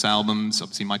Christmas albums.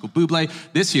 Obviously, Michael Bublé.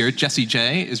 This year, Jessie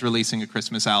J is releasing a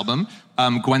Christmas album.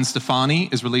 Gwen Stefani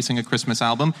is releasing a Christmas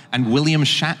album. And William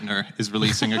Shatner is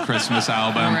releasing a Christmas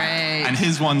album. Great. And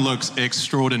his one looks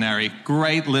extraordinary.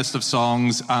 Great list of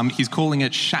songs. He's calling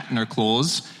it Shatner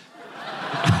Claus.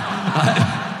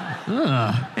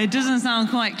 It doesn't sound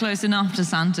quite close enough to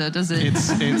Santa, does it?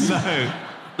 It's no.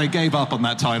 They gave up on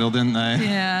that title, didn't they?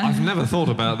 Yeah. I've never thought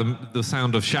about the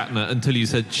sound of Shatner until you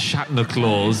said Shatner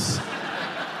Claus.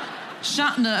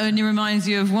 Shatner only reminds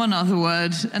you of one other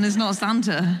word, and it's not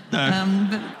Santa.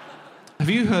 No. Have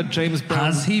you heard James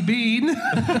Brown? Has he been?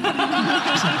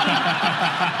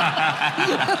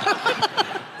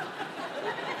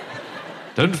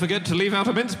 Don't forget to leave out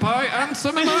a mince pie and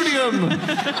some Imodium.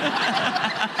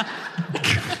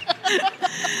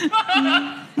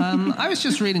 I was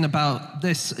just reading about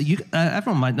this.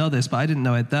 Everyone might know this, but I didn't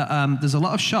know it. That there's a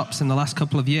lot of shops in the last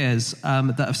couple of years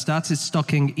that have started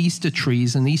stocking Easter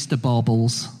trees and Easter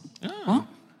baubles. What?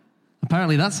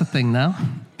 Apparently that's a thing now.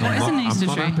 What is an Easter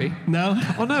I'm tree? not happy. No?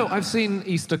 Oh no, I've seen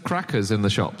Easter crackers in the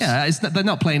shops. Yeah, they're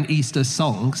not playing Easter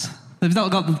songs. They've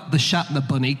not got the Shatner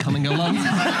bunny coming along.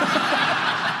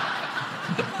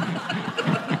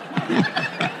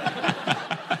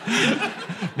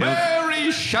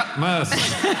 Mary Shatmas.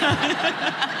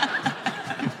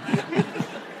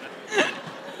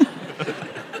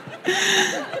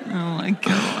 Oh my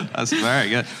God. That's very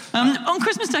good. On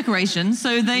Christmas decorations,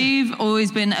 so they've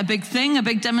always been a big thing, a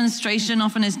big demonstration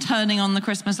often is turning on the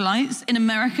Christmas lights. In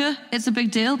America, it's a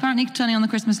big deal, apparently turning on the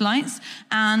Christmas lights.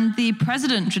 And the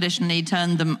president traditionally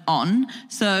turned them on.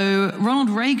 So Ronald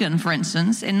Reagan, for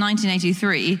instance, in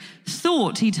 1983,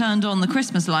 thought he turned on the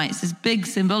Christmas lights, this big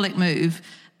symbolic move,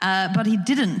 but he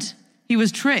didn't. He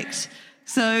was tricked.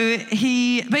 So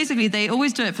they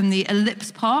always do it from the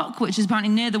Ellipse Park, which is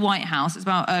apparently near the White House. It's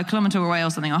about a kilometre away or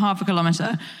something, or half a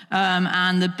kilometre.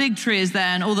 And the big tree is there,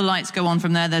 and all the lights go on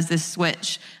from there. There's this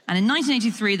switch. And in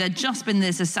 1983, there'd just been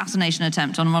this assassination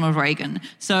attempt on Ronald Reagan.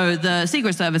 So the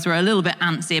Secret Service were a little bit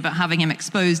antsy about having him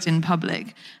exposed in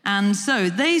public. And so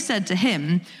they said to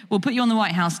him, we'll put you on the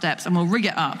White House steps and we'll rig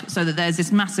it up so that there's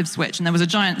this massive switch. And there was a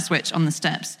giant switch on the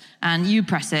steps. And you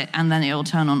press it, and then it'll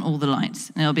turn on all the lights.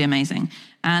 And it'll be amazing.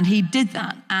 And he did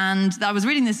that. And I was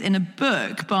reading this in a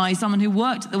book by someone who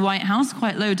worked at the White House,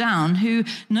 quite low down, who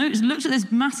looked at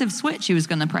this massive switch he was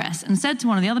going to press and said to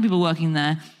one of the other people working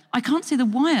there, I can't see the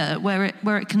wire where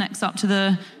it connects up to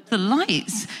the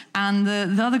lights. And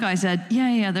the other guy said,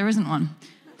 yeah, there isn't one.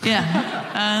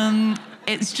 Yeah.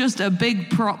 It's just a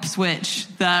big prop switch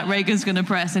that Reagan's going to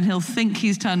press, and he'll think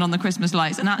he's turned on the Christmas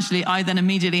lights. And actually, I then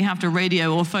immediately have to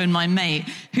radio or phone my mate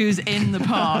who's in the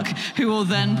park, who will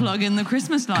then plug in the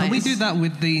Christmas lights. Can we do that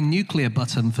with the nuclear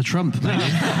button for Trump, maybe?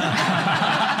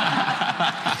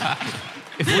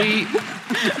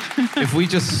 If we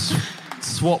just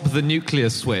swap the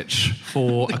nuclear switch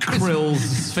for a Krill's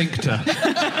sphincter,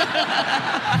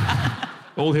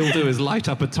 all he'll do is light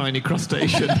up a tiny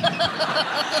crustacean.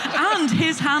 And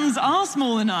his hands are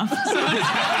small enough.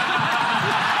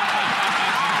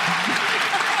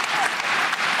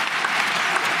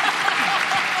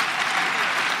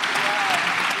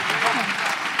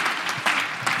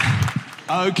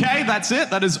 Okay, that's it.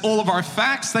 That is all of our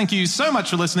facts. Thank you so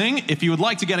much for listening. If you would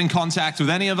like to get in contact with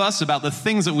any of us about the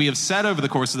things that we have said over the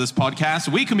course of this podcast,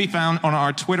 we can be found on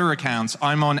our Twitter accounts.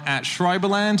 I'm on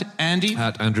 @Schreiberland, Andy,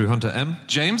 @AndrewHunterM,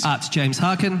 James,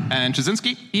 @JamesHarkin, and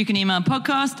Chazinski. You can email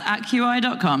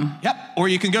podcast@qi.com. Yep. Or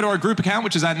you can go to our group account,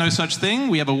 which is @NoSuchThing.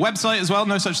 We have a website as well,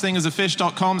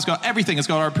 nosuchthingasafish.com. It's got everything. It's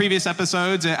got our previous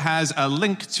episodes. It has a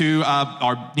link to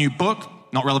our new book,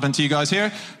 not relevant to you guys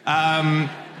here.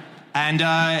 And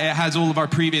it has all of our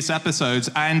previous episodes.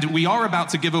 And we are about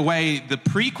to give away the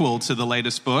prequel to the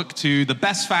latest book, to the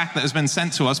best fact that has been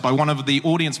sent to us by one of the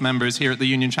audience members here at the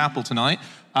Union Chapel tonight.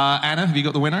 Anna, have you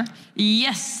got the winner?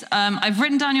 Yes. I've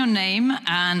written down your name,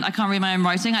 and I can't read my own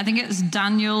writing. I think it's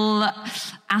Daniel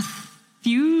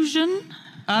Athusian.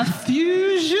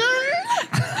 Athusian?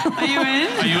 Are you in?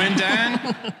 Are you in,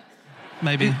 Dan?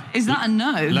 Maybe. Is that a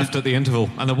no? Left at the interval,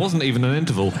 and there wasn't even an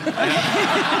interval.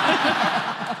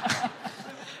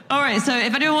 All right, so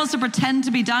if anyone wants to pretend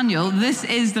to be Daniel, this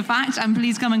is the fact, and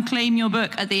please come and claim your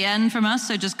book at the end from us,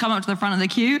 so just come up to the front of the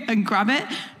queue and grab it.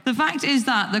 The fact is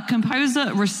that the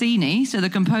composer Rossini, so the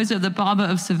composer of The Barber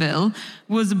of Seville,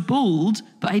 was bald,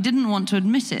 but he didn't want to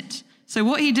admit it. So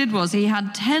what he did was he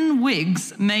had 10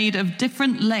 wigs made of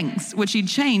different lengths, which he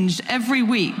changed every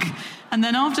week. And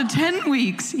then after 10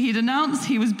 weeks, he'd announced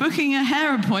he was booking a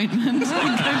hair appointment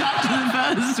and go back to the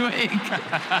first wig.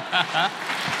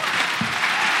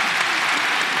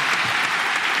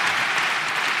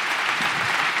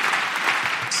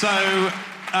 So,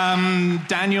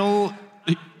 Daniel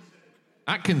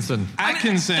Atkinson.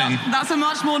 That's a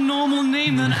much more normal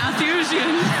name than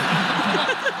Athusian.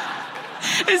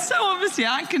 It's so obviously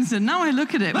Atkinson. Now I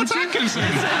look at it. That's Atkinson.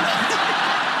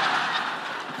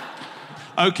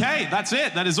 Okay, that's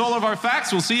it. That is all of our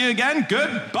facts. We'll see you again.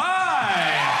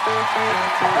 Goodbye.